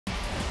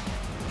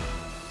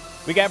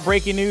We got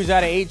breaking news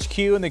out of HQ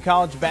in the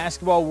college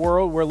basketball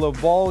world where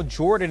Lavall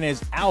Jordan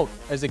is out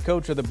as the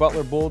coach of the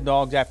Butler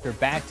Bulldogs after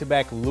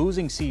back-to-back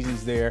losing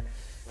seasons there.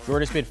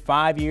 Jordan spent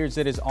 5 years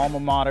at his alma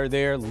mater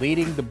there,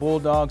 leading the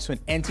Bulldogs to an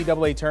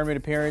NCAA tournament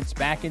appearance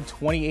back in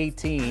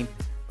 2018.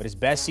 But his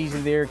best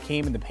season there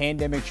came in the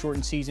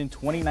pandemic-shortened season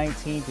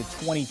 2019 to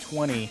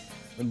 2020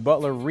 when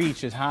Butler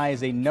reached as high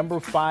as a number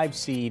 5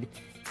 seed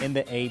in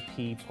the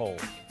AP poll.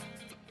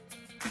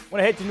 I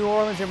want to head to New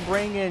Orleans and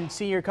bring in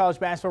senior college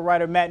basketball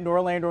writer Matt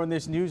Norlander on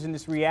this news and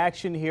this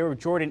reaction here with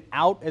Jordan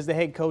out as the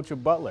head coach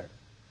of Butler.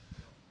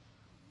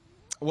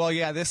 Well,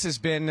 yeah, this has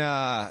been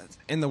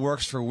in the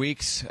works for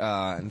weeks.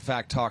 In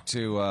fact, talked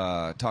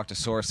to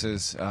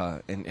sources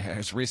and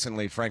as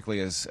recently,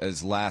 frankly,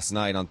 as last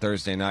night on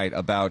Thursday night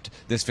about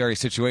this very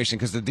situation.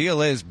 Because the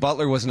deal is,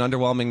 Butler was an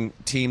underwhelming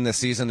team this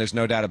season. There's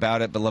no doubt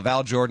about it. But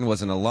Lavall Jordan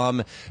was an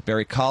alum.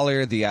 Barry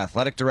Collier, the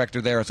athletic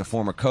director there, is a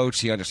former coach.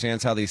 He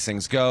understands how these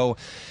things go.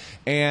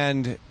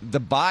 And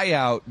the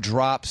buyout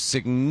dropped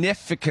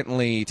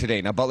significantly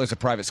today. Now, Butler's a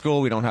private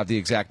school. We don't have the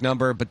exact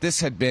number, but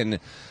this had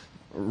been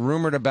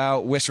rumored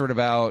about, whispered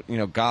about,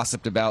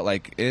 gossiped about.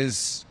 Like,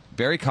 is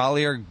Barry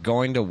Collier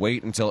going to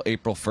wait until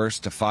April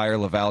 1st to fire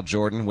Lavall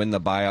Jordan when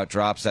the buyout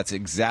drops? That's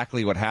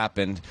exactly what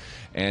happened.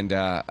 And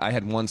I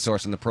had one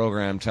source in the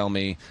program tell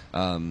me,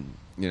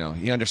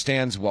 he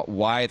understands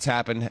why it's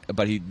happened,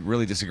 but he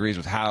really disagrees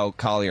with how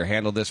Collier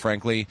handled this,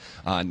 frankly.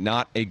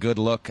 Not a good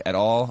look at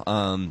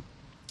all.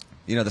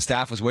 The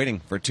staff was waiting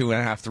for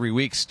 2.5, 3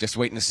 weeks, just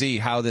waiting to see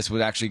how this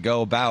would actually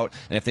go about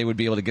and if they would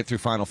be able to get through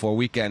Final Four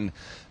weekend.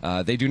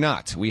 They do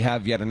not. We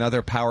have yet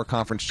another power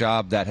conference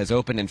job that has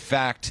opened. In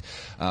fact,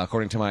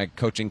 according to my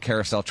coaching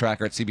carousel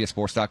tracker at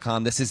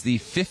CBSSports.com, this is the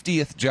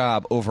 50th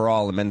job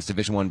overall in men's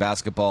Division I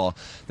basketball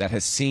that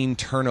has seen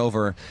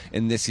turnover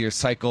in this year's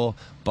cycle.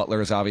 Butler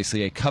is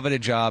obviously a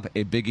coveted job,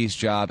 a Big East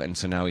job, and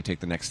so now we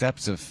take the next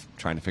steps of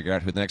trying to figure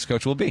out who the next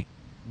coach will be.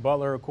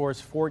 Butler, of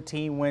course,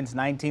 14 wins,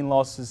 19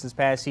 losses this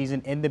past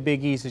season in the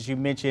Big East, as you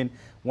mentioned,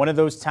 one of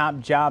those top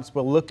jobs.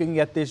 But looking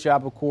at this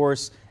job, of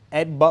course,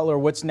 at Butler,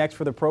 what's next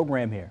for the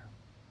program here?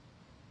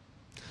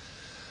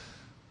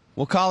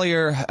 Well,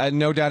 Collier,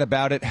 no doubt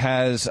about it,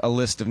 has a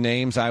list of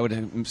names. I would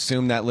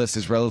assume that list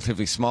is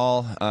relatively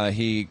small. I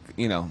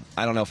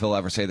don't know if he'll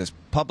ever say this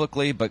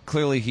publicly, but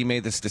clearly he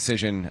made this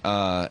decision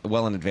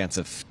well in advance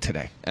of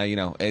today.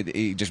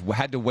 He just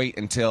had to wait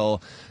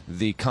until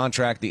the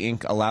contract, the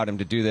ink, allowed him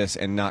to do this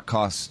and not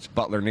cost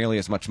Butler nearly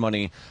as much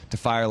money to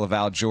fire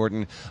Lavall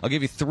Jordan. I'll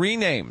give you 3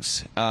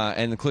 names,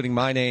 and including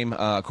my name,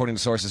 according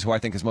to sources, who I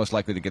think is most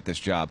likely to get this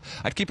job.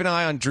 I'd keep an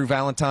eye on Drew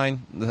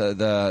Valentine,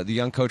 the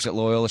young coach at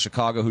Loyola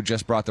Chicago, who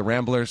just brought the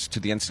Ramblers to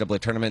the NCAA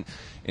tournament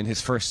in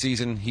his first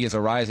season. He is a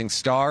rising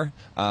star.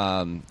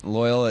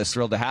 Loyola is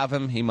thrilled to have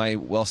him. He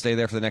might well stay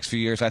there for the next few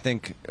years. I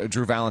think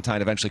Drew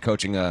Valentine eventually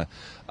coaching a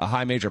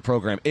high major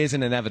program is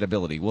an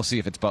inevitability. We'll see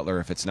if it's Butler,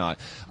 if it's not.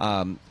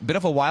 Bit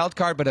of a wild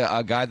card, but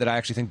a guy that I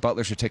actually think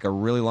Butler should take a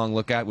really long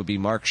look at would be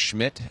Mark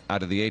Schmidt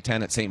out of the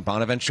A-10 at St.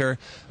 Bonaventure.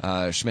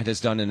 Schmidt has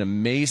done an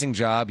amazing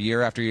job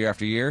year after year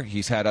after year.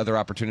 He's had other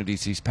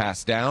opportunities he's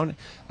passed down.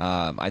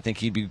 I think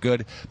he'd be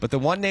good. But the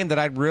one name that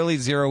I'd really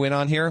zero in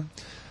on here,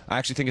 I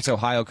actually think it's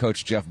Ohio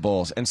coach Jeff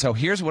Bowles. And so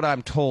here's what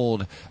I'm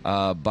told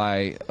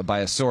by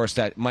a source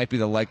that might be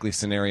the likely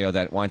scenario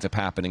that winds up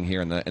happening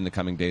here in the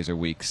coming days or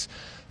weeks.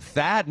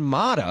 Thad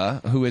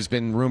Matta, who has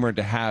been rumored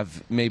to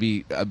have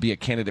maybe be a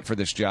candidate for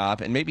this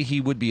job, and maybe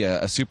he would be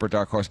a super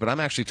dark horse, but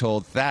I'm actually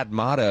told Thad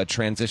Matta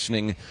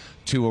transitioning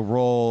to a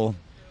role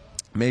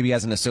maybe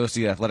as an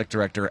associate athletic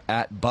director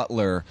at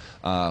Butler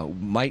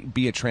might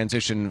be a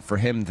transition for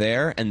him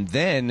there. And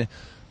then,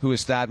 who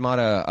is Thad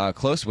Matta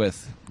close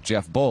with?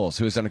 Jeff Bowles,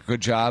 who has done a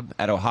good job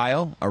at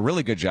Ohio, a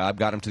really good job,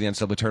 got him to the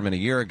NCAA tournament a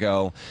year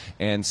ago,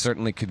 and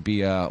certainly could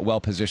be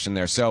well-positioned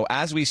there. So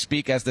as we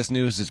speak, as this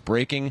news is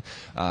breaking,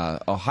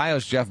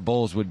 Ohio's Jeff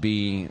Bowles would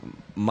be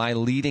my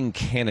leading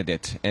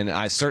candidate, and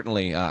I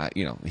certainly,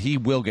 he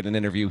will get an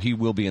interview. He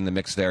will be in the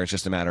mix there. It's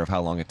just a matter of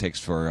how long it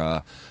takes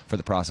for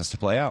the process to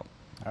play out.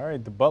 All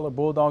right, the Butler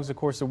Bulldogs, of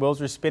course, the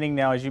wheels are spinning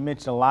now. As you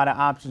mentioned, a lot of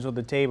options on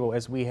the table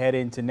as we head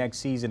into next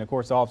season, of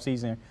course, off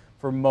season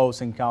for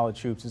most in college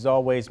hoops. As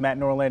always, Matt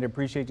Norlander,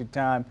 appreciate your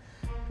time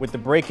with the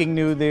breaking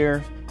news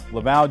there.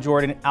 Lavall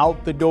Jordan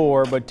out the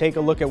door, but take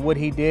a look at what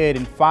he did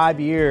in 5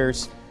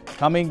 years,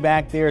 coming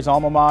back there as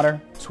alma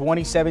mater,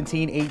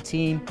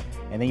 2017-18,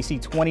 and then you see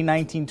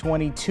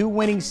 2019-20, 2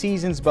 winning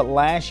seasons, but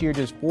last year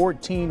just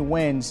 14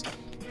 wins,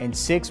 and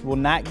 6 will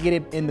not get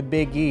it in the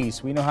Big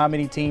East. We know how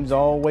many teams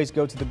always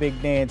go to the big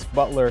dance.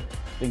 Butler,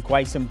 been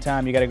quite some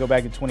time. You got to go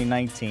back to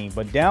 2019.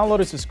 But download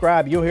and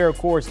subscribe. You'll hear, of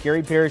course,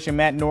 Gary Parrish and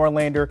Matt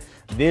Norlander.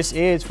 This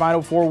is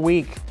Final Four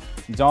week.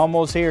 It's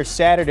almost here.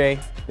 Saturday,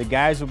 the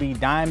guys will be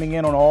diming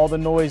in on all the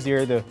noise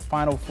there, the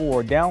Final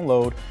Four.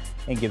 Download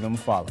and give them a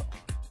follow.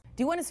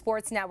 Do you want a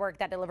sports network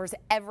that delivers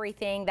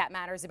everything that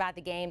matters about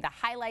the game? The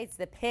highlights,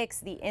 the picks,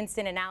 the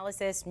instant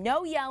analysis,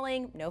 no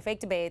yelling, no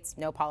fake debates,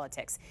 no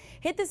politics.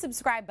 Hit the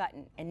subscribe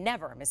button and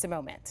never miss a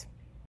moment.